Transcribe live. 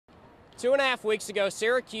2.5 weeks ago,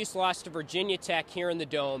 Syracuse lost to Virginia Tech here in the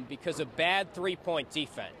Dome because of bad three-point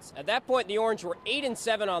defense. At that point, the Orange were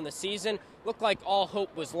 8-7 on the season. Looked like all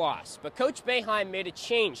hope was lost. But Coach Boeheim made a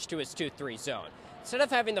change to his 2-3 zone. Instead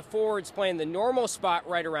of having the forwards play in the normal spot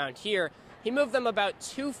right around here, he moved them about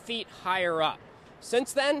 2 feet higher up.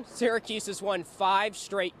 Since then, Syracuse has won 5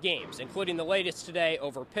 straight games, including the latest today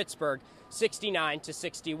over Pittsburgh,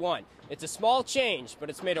 69-61. It's a small change, but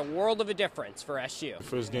it's made a world of a difference for SU.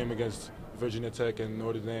 First game against Virginia Tech and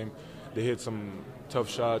Notre Dame, they hit some tough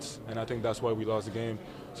shots, and I think that's why we lost the game.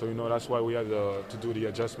 So, that's why we had to do the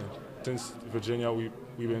adjustment. Since Virginia, we've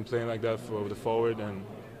been playing like that for the forward, and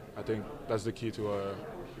I think that's the key to our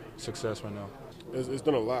success right now. It's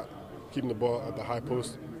done a lot, keeping the ball at the high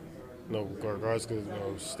post. Guards could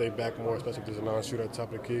stay back more, especially if there's a non-shooter at the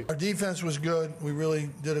top of the key. Our defense was good. We really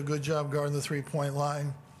did a good job guarding the three-point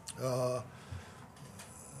line.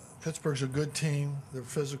 Pittsburgh's a good team. They're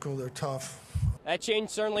physical. They're tough. That change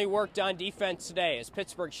certainly worked on defense today, as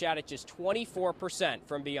Pittsburgh shot at just 24%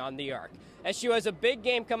 from beyond the arc. SU has a big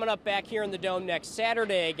game coming up back here in the Dome next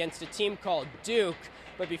Saturday against a team called Duke.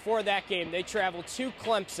 But before that game, they travel to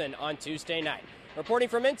Clemson on Tuesday night. Reporting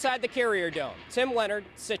from inside the Carrier Dome, Leonard,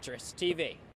 CitrusTV.